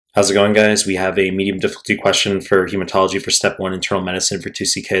How's it going, guys? We have a medium difficulty question for hematology for step 1 internal medicine for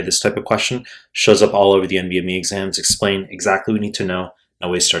 2CK. This type of question shows up all over the nbme exams. Explain exactly what we need to know. Not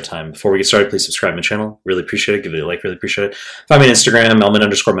waste our time. Before we get started, please subscribe to my channel. Really appreciate it. Give it a like. Really appreciate it. Find me on Instagram,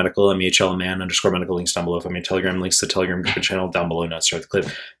 mehlman_medical, mehlman_medical. Links down below. Find me on Telegram. Links to the Telegram group and channel down below. Now start the clip.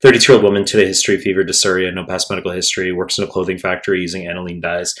 32-year-old woman, today history, fever, dysuria, no past medical history, works in a clothing factory using aniline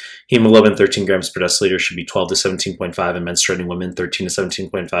dyes. Hemoglobin 13 grams per deciliter, should be 12 to 17.5 in menstruating women, 13 to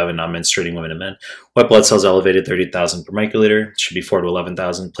 17.5 in non-menstruating women and men. White blood cells elevated 30,000 per microliter, should be 4 to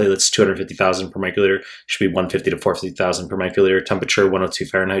 11,000. Platelets 250,000 per microliter, should be 150 to 450,000 per microliter. Temperature 102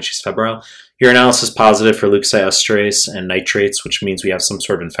 Fahrenheit, she's febrile. Urinalysis positive for leukocyte esterase and nitrates, which means we have some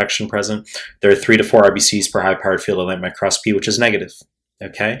sort of infection present. There are 3 to 4 RBCs per high-powered field of light microscopy, which is negative.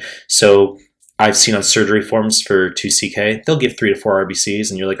 Okay, so I've seen on surgery forms for 2CK, they'll give 3 to 4 RBCs,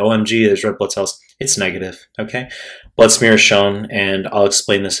 and you're like, OMG, there's red blood cells. It's negative, okay? Blood smear is shown, and I'll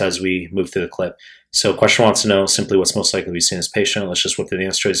explain this as we move through the clip. So question wants to know simply what's most likely to be seen in this patient. Let's just whip through the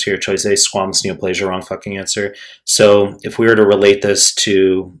answers here. Choice A, squamous neoplasia, wrong fucking answer. So if we were to relate this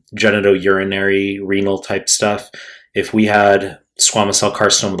to genitourinary, renal type stuff, if we had squamous cell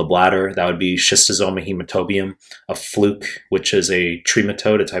carcinoma of the bladder, that would be schistosoma hematobium, a fluke, which is a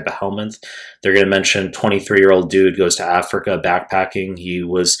trematode, a type of helminth. They're going to mention 23-year-old dude goes to Africa backpacking. He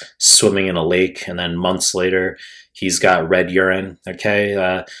was swimming in a lake, and then months later, he's got red urine.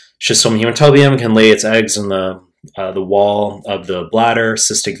 Okay, schistosoma hematobium can lay its eggs in the wall of the bladder.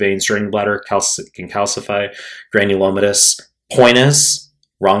 Cystic veins during the bladder can calcify. Granulomatous. Point is,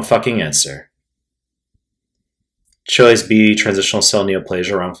 wrong fucking answer. Choice B, transitional cell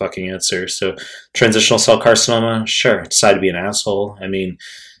neoplasia, wrong fucking answer. So transitional cell carcinoma, sure, decide to be an asshole. I mean,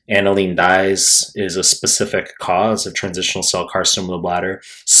 aniline dyes is a specific cause of transitional cell carcinoma of the bladder.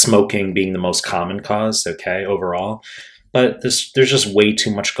 Smoking being the most common cause, okay, overall. But there's just way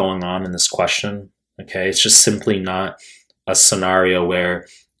too much going on in this question, okay? It's just simply not a scenario where,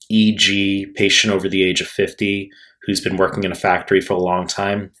 e.g., patient over the age of 50 who's been working in a factory for a long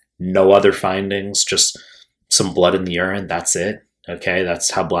time, no other findings, just some blood in the urine, that's it, okay?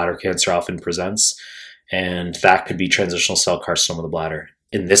 That's how bladder cancer often presents, and that could be transitional cell carcinoma of the bladder.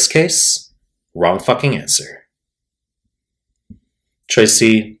 In this case, wrong fucking answer. Choice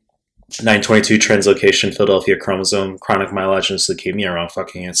C, 922 translocation Philadelphia chromosome, chronic myelogenous leukemia, wrong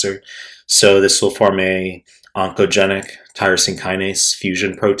fucking answer. So this will form a oncogenic tyrosine kinase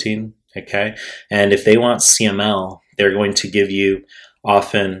fusion protein, okay? And if they want CML, they're going to give you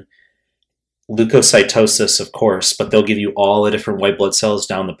often leukocytosis, of course, but they'll give you all the different white blood cells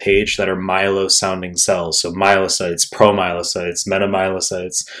down the page that are myelo-sounding cells. So myelocytes, promyelocytes,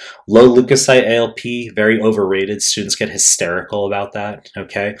 metamyelocytes, low leukocyte ALP, very overrated. Students get hysterical about that,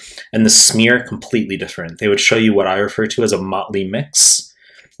 okay? And the smear, completely different. They would show you what I refer to as a motley mix,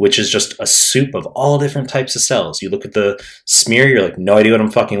 which is just a soup of all different types of cells. You look at the smear, you're like, no idea what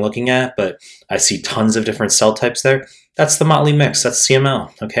I'm fucking looking at, but I see tons of different cell types there. That's the motley mix. That's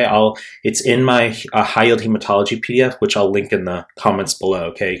CML. Okay, it's in my high-yield hematology PDF, which I'll link in the comments below.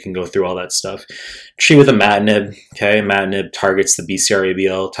 Okay, you can go through all that stuff. Treat with imatinib. Okay, imatinib targets the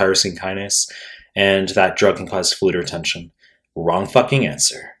BCR-ABL tyrosine kinase, and that drug can cause fluid retention. Wrong fucking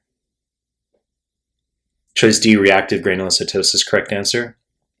answer. Choice D, reactive granulocytosis, correct answer.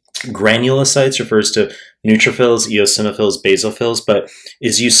 Granulocytes refers to neutrophils, eosinophils, basophils, but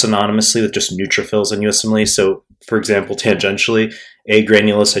is used synonymously with just neutrophils in USMLE. So, for example, tangentially,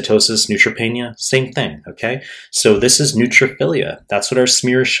 agranulocytosis, neutropenia, same thing, okay? So this is neutrophilia. That's what our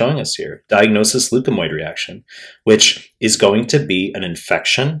smear is showing us here. Diagnosis, leukemoid reaction, which is going to be an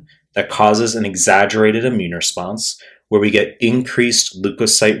infection that causes an exaggerated immune response where we get increased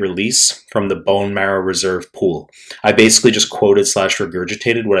leukocyte release from the bone marrow reserve pool. I basically just quoted /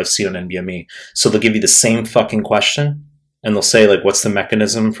 regurgitated what I've seen on nbme. So they'll give you the same fucking question, and they'll say, like, what's the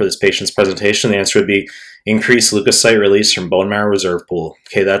mechanism for this patient's presentation? The answer would be increased leukocyte release from bone marrow reserve pool.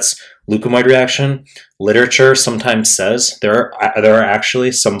 Okay, that's leukemoid reaction. Literature sometimes says, there are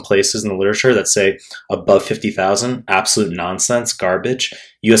actually some places in the literature that say above 50,000, absolute nonsense, garbage.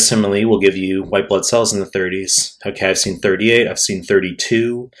 USMLE will give you white blood cells in the 30s. Okay, I've seen 38, I've seen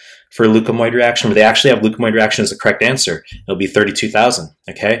 32 for leukemoid reaction, but they actually have leukemoid reaction as the correct answer. It'll be 32,000,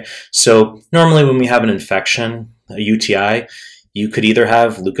 okay? So normally when we have an infection, a UTI, you could either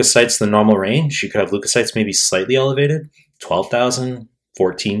have leukocytes in the normal range, you could have leukocytes maybe slightly elevated, 12,000,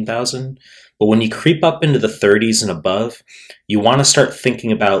 14,000. But when you creep up into the 30s and above, you want to start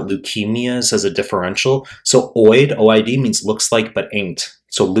thinking about leukemias as a differential. So OID means looks like but ain't.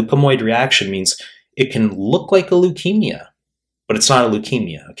 So leukemoid reaction means it can look like a leukemia, but it's not a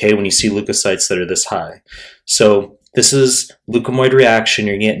leukemia, okay, when you see leukocytes that are this high. So This is leukemoid reaction.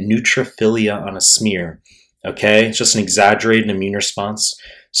 You're going to get neutrophilia on a smear. Okay, it's just an exaggerated immune response.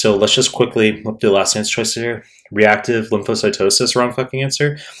 So let's just quickly look through the last answer choice here. Reactive lymphocytosis, wrong fucking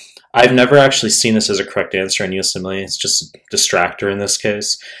answer. I've never actually seen this as a correct answer in USMLE. It's just a distractor in this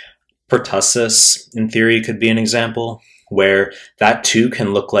case. Pertussis, in theory, could be an example where that too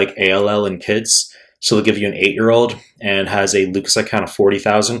can look like ALL in kids. So they'll give you an 8-year-old and has a leukocyte count of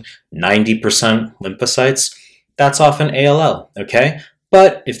 40,000, 90% lymphocytes. That's often ALL, okay?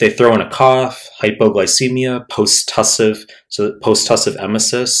 But if they throw in a cough, hypoglycemia, post-tussive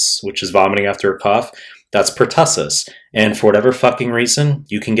emesis, which is vomiting after a cough, that's pertussis. And for whatever fucking reason,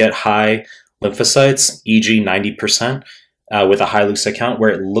 you can get high lymphocytes, e.g. 90%, with a high leukocyte count where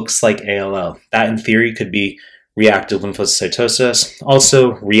it looks like ALL. That in theory could be reactive lymphocytosis.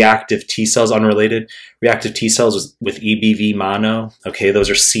 Also, reactive T cells, unrelated. Reactive T cells with EBV mono. Okay, those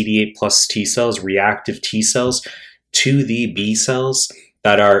are CD8 plus T cells, reactive T cells to the B cells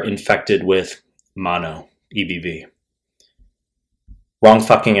that are infected with mono EBV. Wrong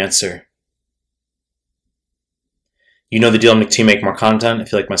fucking answer. You know the deal. I'm going to make more content.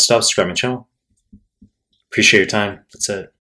 If you like my stuff, subscribe to my channel. Appreciate your time. That's it.